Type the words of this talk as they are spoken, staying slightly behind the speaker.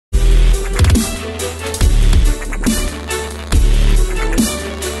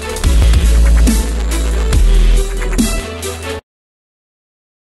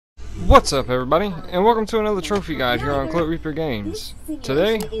What's up, everybody, and welcome to another trophy guide here on Cloak Reaper Games.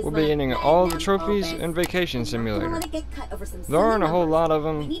 Today, we'll be ending all the trophies in Vacation Simulator. There aren't a whole lot of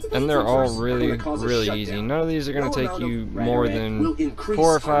them, and they're all really easy. None of these are going to take you more than 4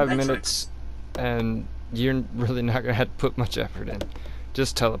 or 5 minutes, and you're really not going to have to put much effort in.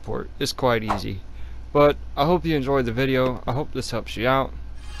 Just teleport. It's quite easy. But I hope you enjoyed the video. I hope this helps you out.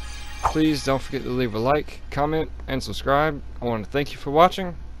 Please don't forget to leave a like, comment, and subscribe. I want to thank you for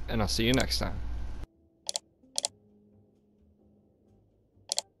watching, and I'll see you next time.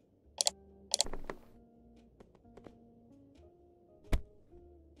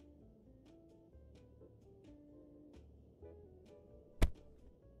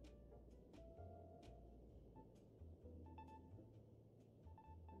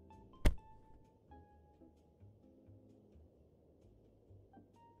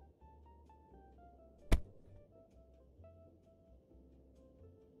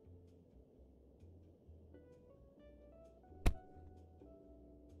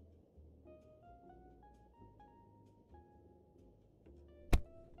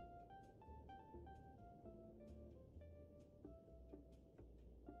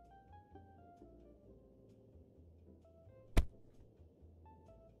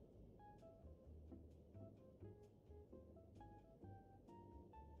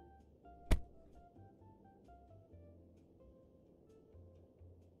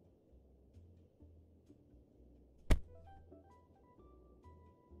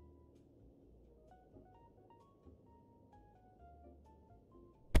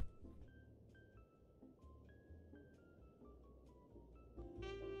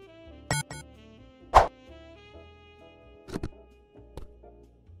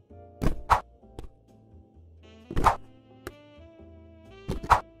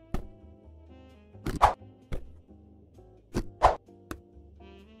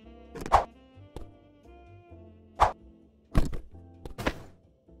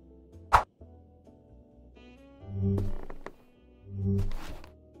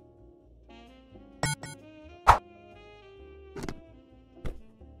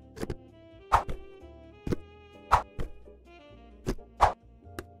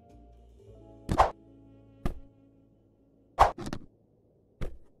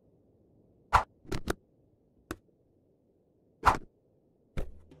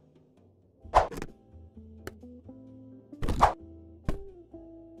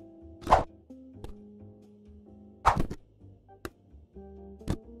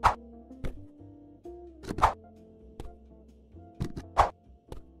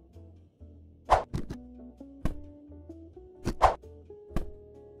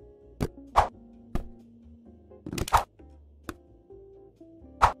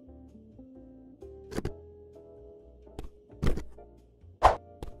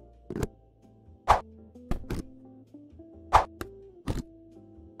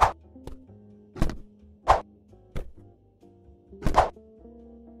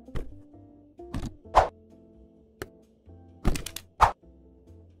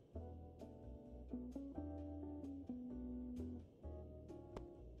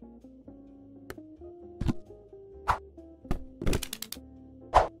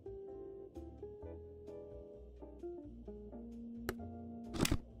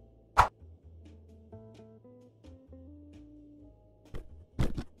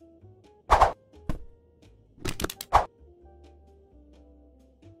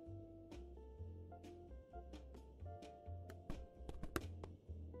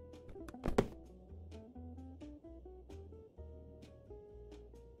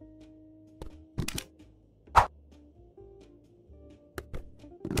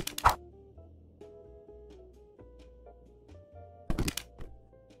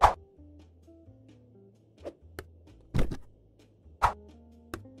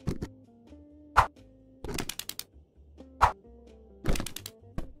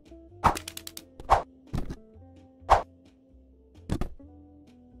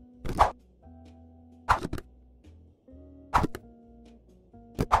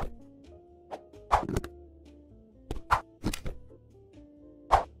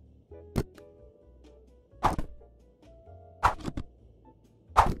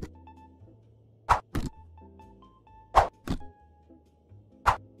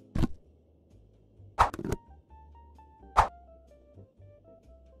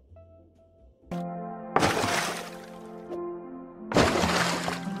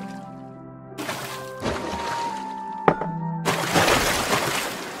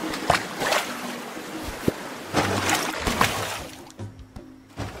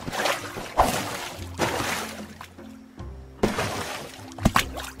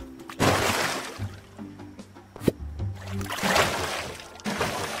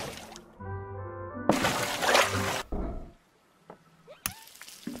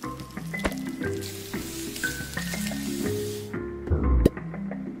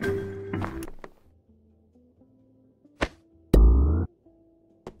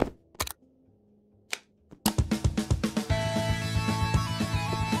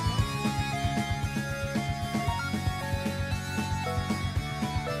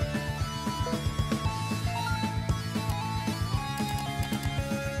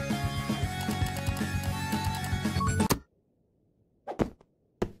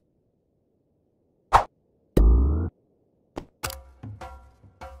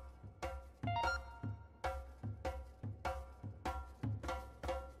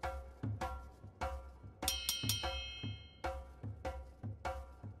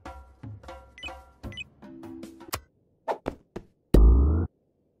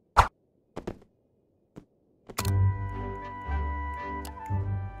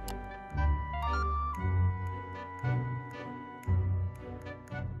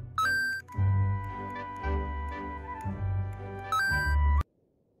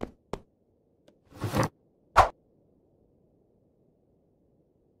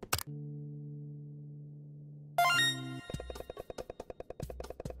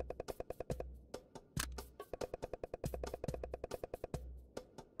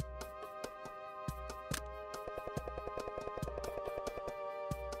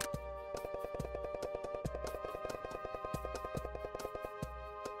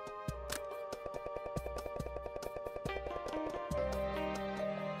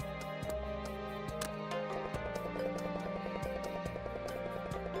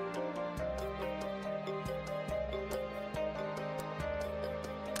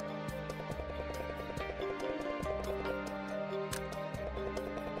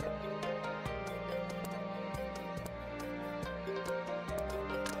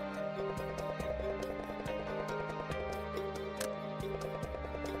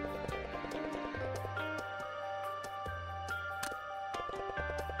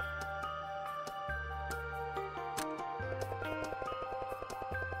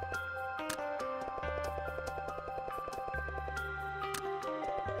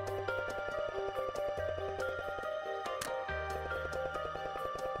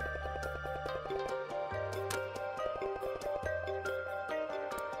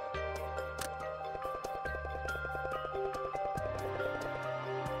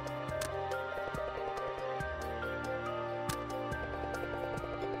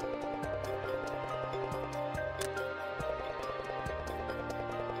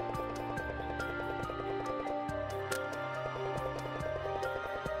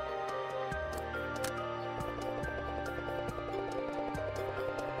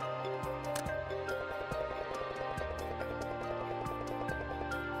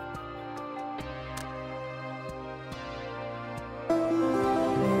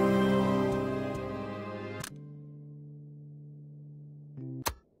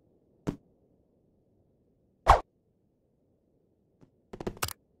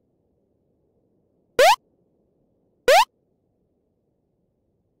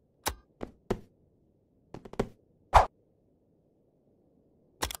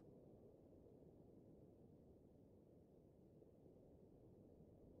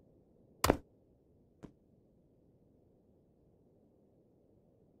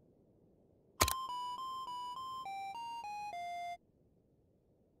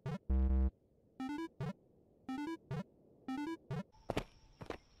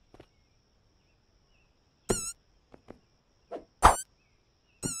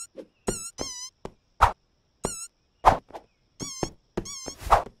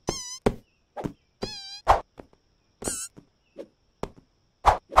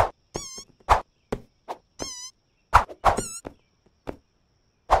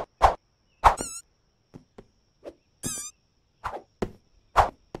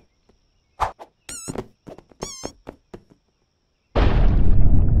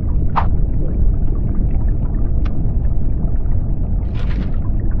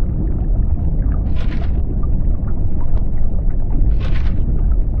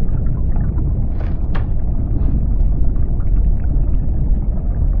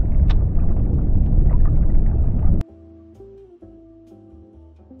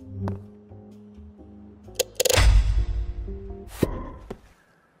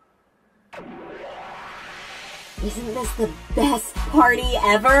 Isn't this the best party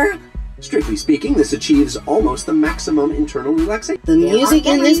ever? Strictly speaking, this achieves almost the maximum internal relaxation. The music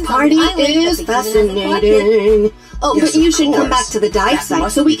in this party is fascinating. Oh, Yes, but you of should come course. back to the dive That site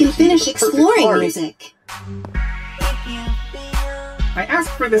must so we be can the key to finish the perfect exploring party. music. I asked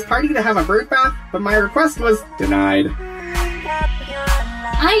for this party to have a bird bath, but my request was denied.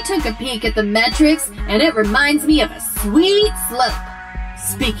 I took a peek at the metrics, and it reminds me of a sweet slope.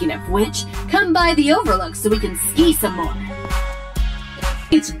 Speaking of which, come by the overlook so we can ski some more.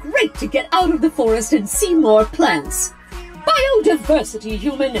 It's great to get out of the forest and see more plants. Biodiversity,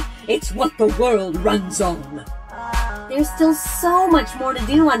 human. It's what the world runs on. There's still so much more to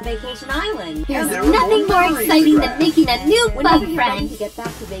do on Vacation Island. There's there are nothing more more memories exciting to than grab. making a new Whenever bug you're ready friend. to get back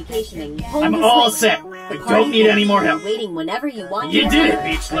to vacationing, I'm all set. I don't need any more help. Waiting whenever you want. You did it,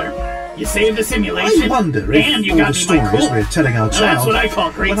 Beach Slurp. You saved the simulation, I wonder if and you all got the me my stories cool. we're telling our Now, that's child what I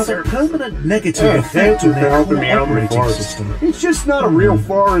call great will have a service. permanent negative Thank effect you on for their helping me out in the operating forest. system. It's just not a real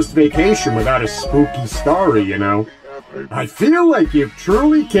forest vacation without a spooky story, you know. I feel like you've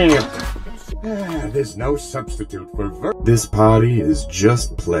truly camped. There's no substitute for This party is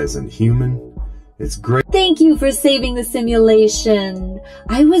just pleasant, human. It's great. Thank you for saving the simulation.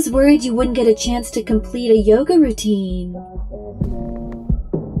 I was worried you wouldn't get a chance to complete a yoga routine.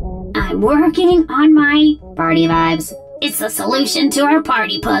 I'm working on my party vibes. It's the solution to our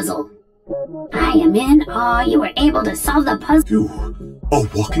party puzzle. I am in awe you were able to solve the puzzle. You are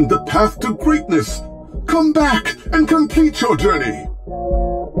walking the path to greatness. Come back and complete your journey.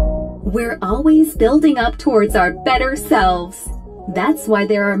 We're always building up towards our better selves. That's why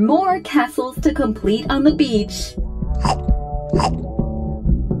there are more castles to complete on the beach.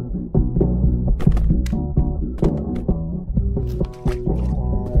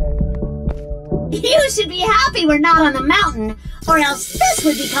 You should be happy we're not on the mountain, or else this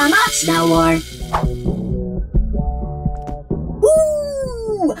would become a snow war.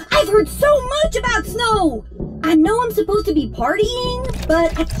 Ooh! I've heard so much about snow! I know I'm supposed to be partying,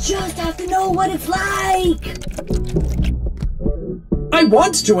 but I just have to know what it's like! I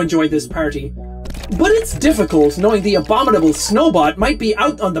want to enjoy this party, but it's difficult knowing the abominable Snowbot might be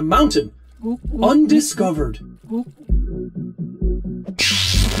out on the mountain, undiscovered.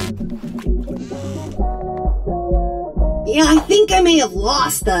 Yeah, I think I may have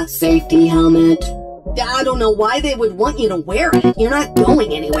lost the safety helmet. I don't know why they would want you to wear it. You're not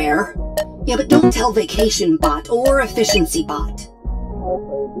going anywhere. Yeah, but don't tell Vacation Bot or Efficiency Bot.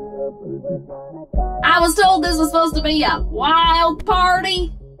 I was told this was supposed to be a wild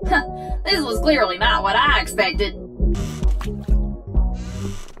party. This was clearly not what I expected.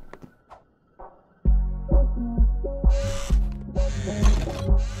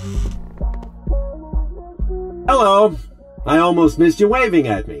 Hello. I almost missed you waving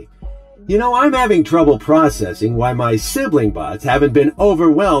at me. You know, I'm having trouble processing why my sibling bots haven't been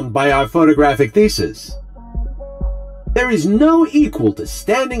overwhelmed by our photographic thesis. There is no equal to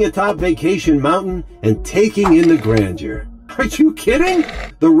standing atop Vacation Mountain and taking in the grandeur. Are you kidding?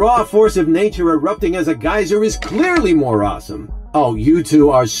 The raw force of nature erupting as a geyser is clearly more awesome. Oh, you two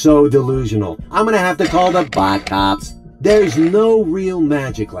are so delusional. I'm gonna have to call the bot cops. There's no real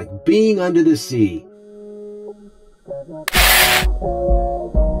magic like being under the sea.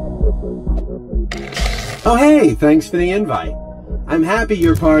 Oh hey, thanks for the invite. I'm happy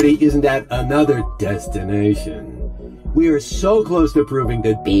your party isn't at another destination. We are so close to proving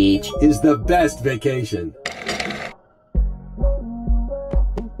that beach is the best vacation.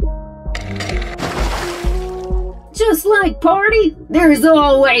 Just like party, there's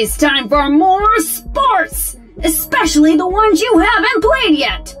always time for more sports! Especially the ones you haven't played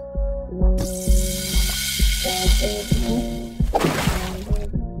yet!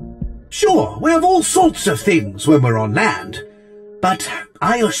 Sure, we have all sorts of things when we're on land, but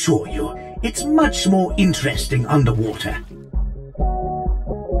I assure you, it's much more interesting underwater.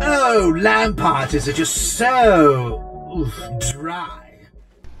 Oh, land parties are just so dry.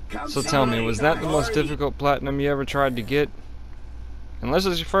 So tell me, was that the most difficult platinum you ever tried to get? Unless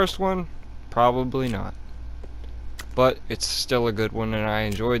it's your first one, probably not. But it's still a good one and I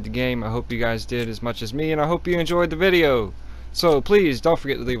enjoyed the game. I hope you guys did as much as me and I hope you enjoyed the video. So please don't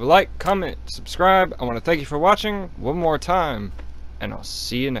forget to leave a like, comment, subscribe. I want to thank you for watching one more time and I'll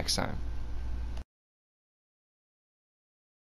see you next time.